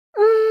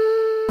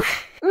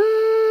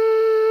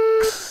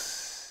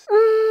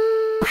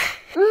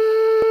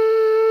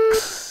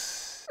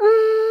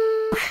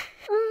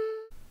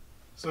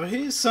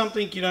is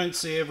something you don't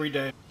see every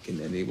day.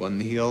 Can anyone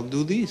here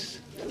do this?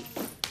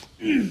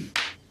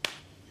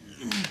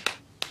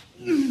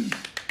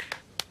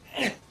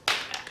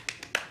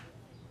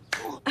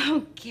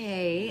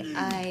 Okay,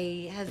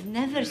 I have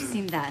never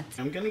seen that.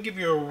 I'm going to give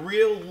you a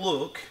real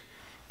look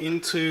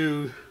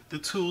into the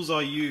tools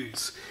I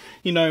use.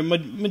 You know,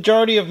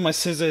 majority of my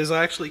scissors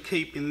I actually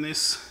keep in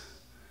this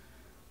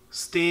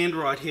stand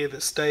right here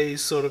that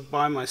stays sort of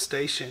by my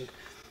station.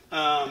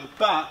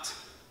 But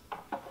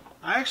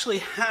I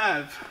actually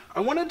I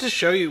wanted to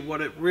show you what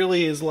it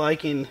really is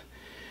like in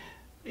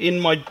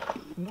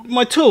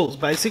my tools,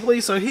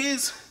 basically. So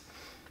here's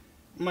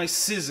my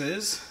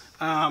scissors.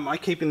 I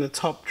keep in the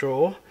top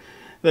drawer.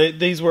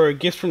 These were a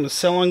gift from the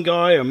Salon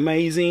guy,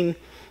 amazing.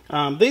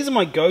 These are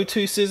my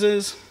go-to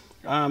scissors.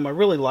 I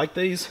really like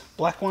these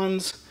black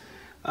ones.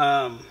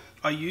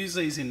 I use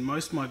these in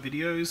most of my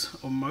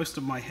videos or most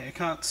of my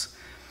haircuts.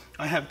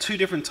 I have two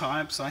different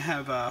types. I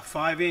have a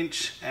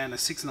 5-inch and a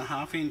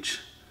 6.5 inch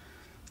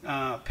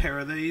pair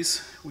of these,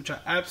 which I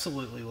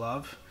absolutely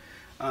love.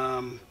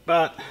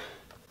 But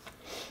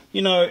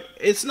you know,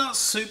 it's not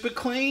super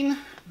clean,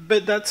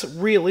 but that's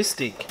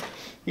realistic.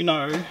 You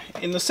know,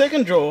 in the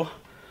second drawer,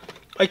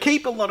 I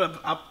keep a lot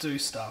of updo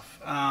stuff.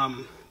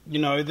 You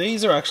know,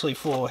 these are actually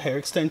for hair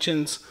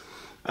extensions.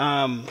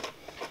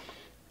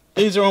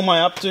 These are all my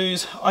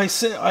updos.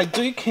 I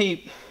do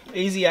keep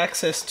easy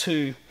access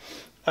to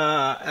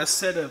a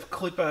set of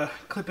clipper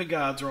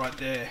guards right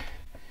there.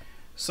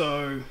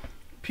 So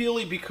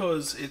purely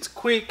because it's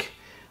quick,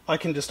 I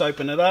can just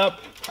open it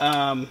up,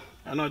 and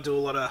I do a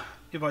lot of,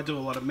 if I do a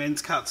lot of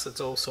men's cuts, it's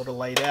all sort of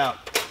laid out.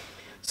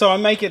 So I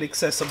make it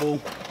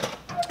accessible.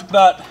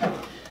 But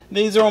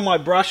these are all my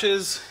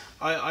brushes.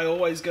 I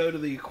always go to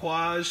the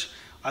Aquage.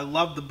 I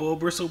love the ball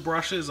bristle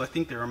brushes. I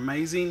think they're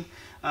amazing.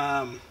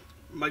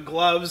 My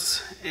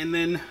gloves, and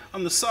then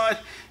on the side,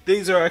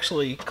 these are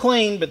actually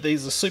clean, but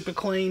these are super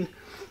clean.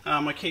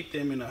 I keep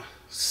them in a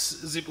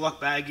Ziploc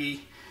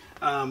baggie.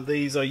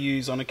 These I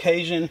use on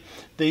occasion.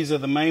 These are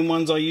the main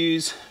ones I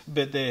use,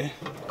 but they're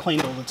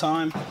cleaned all the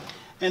time.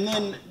 And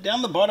then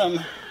down the bottom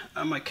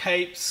are my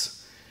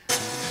capes.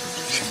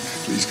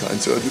 Please, kind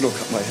sir, do not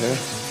cut my hair.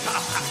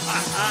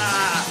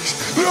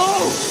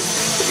 No!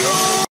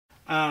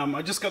 No!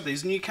 I just got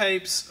these new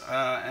capes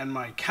and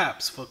my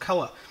caps for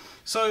color.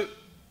 So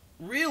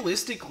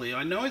realistically,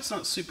 I know it's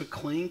not super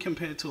clean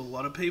compared to a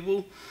lot of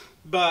people,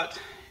 but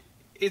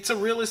it's a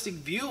realistic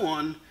view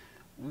on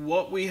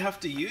what we have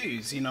to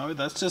use. You know,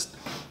 that's just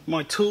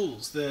my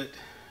tools that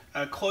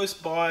are close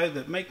by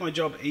that make my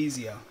job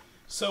easier.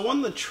 So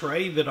on the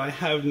tray that I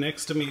have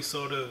next to me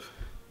sort of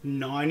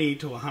 90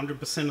 to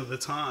 100% of the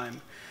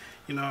time,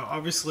 you know,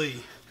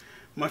 obviously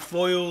my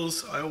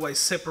foils, I always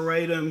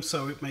separate them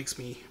so it makes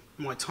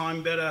my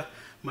time better.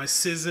 My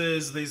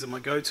scissors, these are my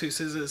go-to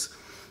scissors.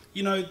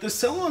 You know, the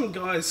Salon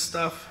guys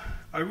stuff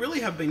I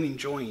really have been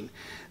enjoying.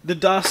 The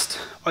dust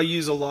I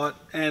use a lot,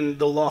 and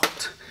the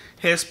locked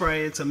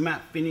hairspray, it's a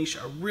matte finish,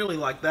 I really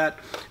like that.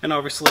 And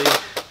obviously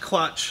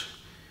clutch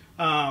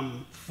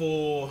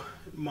for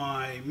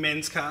my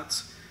men's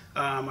cuts,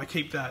 I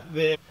keep that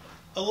there.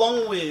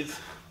 Along with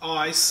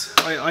ice,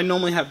 I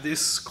normally have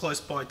this close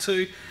by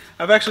too.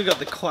 I've actually got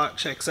the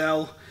Clutch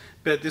XL,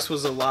 but this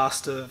was the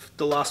last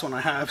one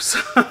I have, so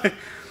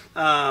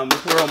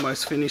we're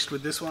almost finished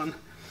with this one.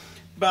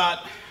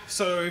 But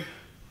so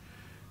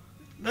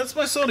that's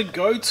my sort of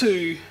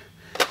go-to.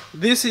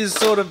 This is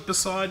sort of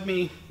beside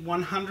me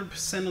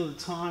 100% of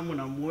the time when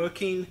I'm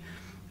working.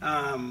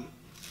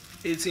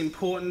 It's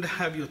important to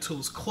have your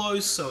tools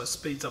close so it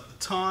speeds up the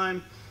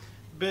time,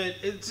 but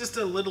it's just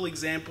a little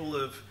example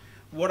of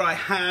what I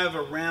have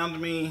around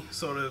me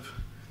sort of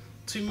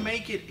to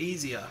make it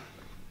easier.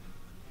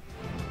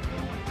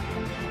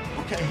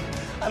 Okay,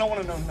 I don't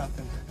want to know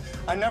nothing.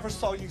 I never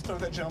saw you throw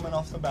that gentleman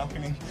off the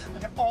balcony.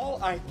 And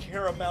all I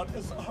care about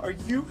is, are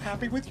you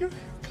happy with your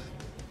haircut?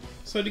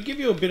 So to give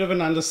you a bit of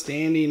an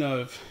understanding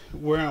of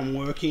where I'm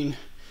working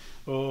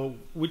or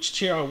which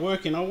chair I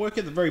work in, I work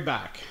at the very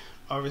back.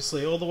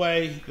 Obviously all the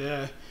way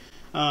there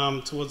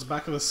towards the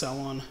back of the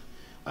salon.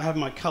 I have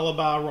my color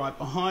bar right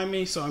behind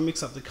me, so I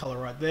mix up the color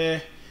right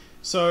there.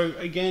 So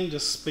again,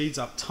 just speeds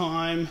up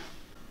time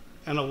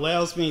and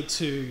allows me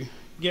to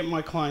get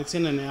my clients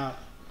in and out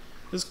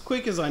as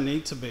quick as I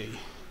need to be.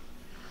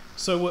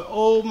 So we're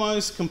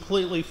almost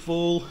completely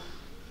full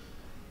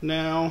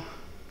now.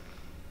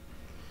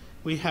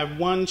 We have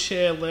one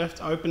chair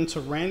left open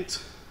to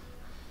rent,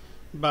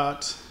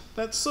 but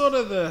that's sort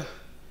of the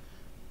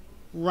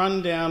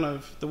rundown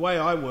of the way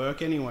I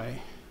work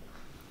anyway.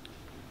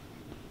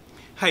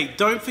 Hey,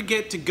 don't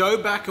forget to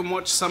go back and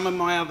watch some of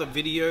my other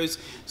videos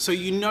so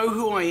you know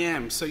who I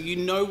am, so you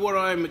know what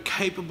I'm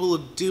capable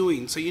of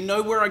doing, so you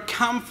know where I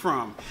come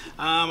from,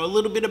 a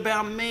little bit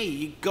about me.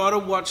 You gotta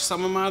watch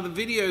some of my other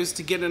videos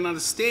to get an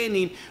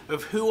understanding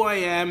of who I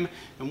am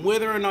and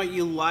whether or not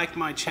you like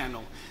my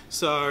channel.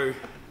 So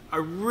I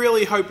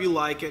really hope you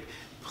like it.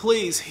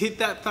 Please hit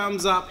that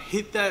thumbs up,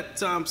 hit that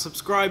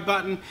subscribe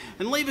button,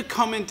 and leave a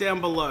comment down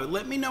below.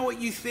 Let me know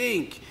what you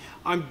think.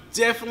 I'm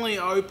definitely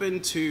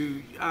open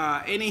to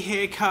any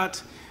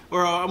haircut,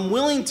 or I'm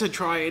willing to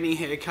try any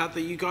haircut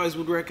that you guys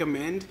would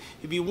recommend.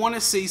 If you want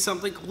to see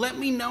something, let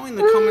me know in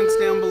the comments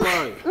down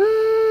below.